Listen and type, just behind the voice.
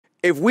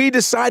If we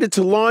decided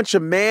to launch a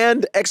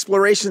manned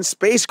exploration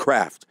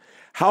spacecraft,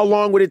 how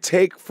long would it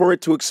take for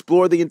it to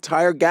explore the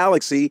entire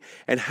galaxy,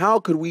 and how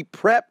could we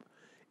prep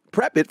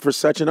it for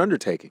such an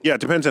undertaking? Yeah,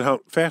 it depends on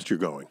how fast you're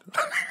going.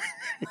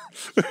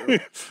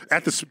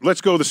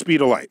 Let's go the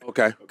speed of light.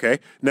 Okay. Okay.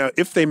 Now,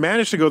 if they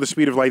manage to go the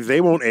speed of light, they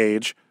won't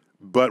age,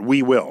 but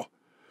we will.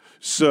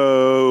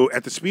 So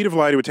at the speed of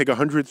light, it would take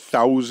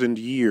 100,000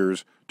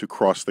 years to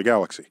cross the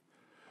galaxy.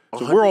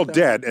 So we're all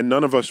dead, and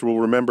none of us will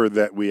remember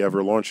that we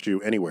ever launched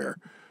you anywhere.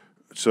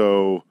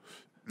 So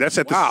that's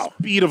at the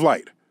speed of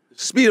light.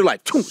 Speed of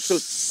light. So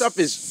stuff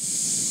is...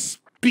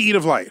 Speed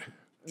of light.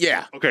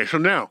 Yeah. Okay, so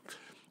now,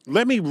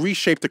 let me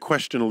reshape the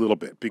question a little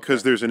bit,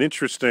 because there's an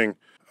interesting,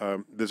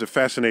 there's a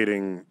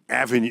fascinating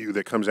avenue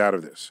that comes out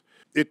of this.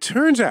 It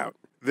turns out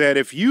that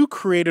if you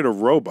created a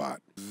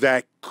robot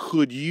that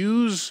could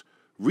use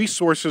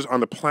resources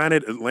on the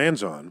planet it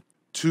lands on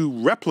to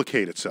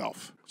replicate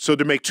itself, so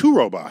to make two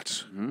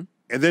robots, and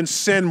then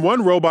send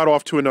one robot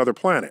off to another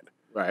planet.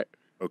 Right.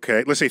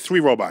 Okay, let's say 3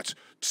 robots.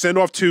 Send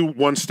off 2,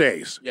 1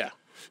 stays. Yeah.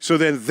 So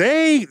then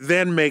they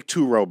then make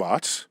 2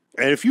 robots,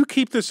 and if you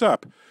keep this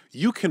up,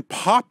 you can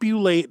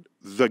populate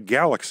the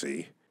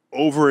galaxy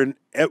over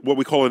what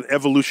we call an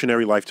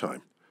evolutionary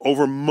lifetime,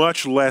 over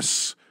much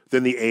less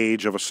than the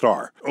age of a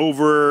star.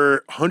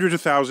 Over hundreds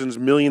of thousands,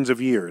 millions of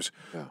years,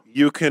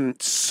 you can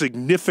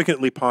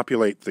significantly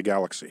populate the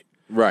galaxy.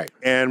 Right.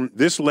 And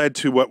this led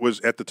to what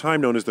was at the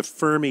time known as the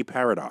Fermi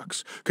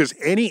Paradox, because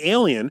any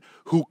alien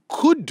who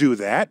could do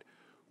that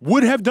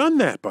would have done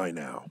that by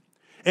now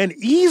and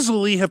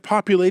easily have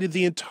populated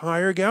the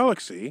entire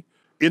galaxy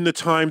in the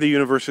time the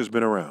universe has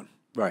been around.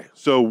 Right.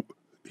 So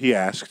he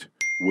asked,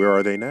 where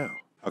are they now?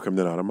 How come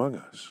they're not among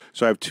us?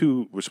 So I have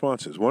 2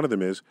 responses. One of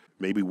them is,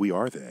 maybe we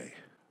are they.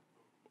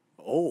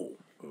 Oh.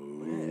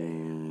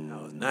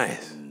 That was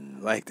nice.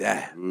 I like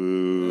that.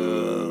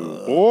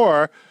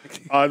 Or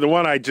the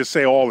one I just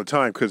say all the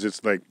time because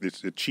it's like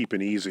it's a cheap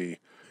and easy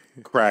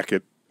crack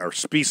at our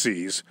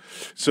species.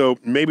 So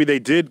maybe they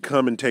did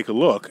come and take a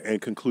look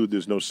and conclude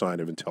there's no sign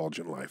of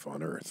intelligent life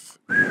on Earth.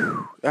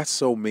 That's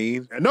so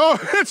mean. No,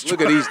 it's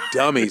Look at these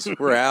dummies.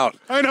 We're out.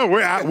 I know,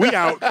 we're out. We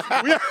out.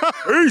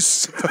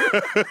 Peace.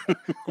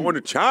 Going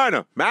to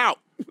China. I'm out.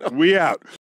 We out.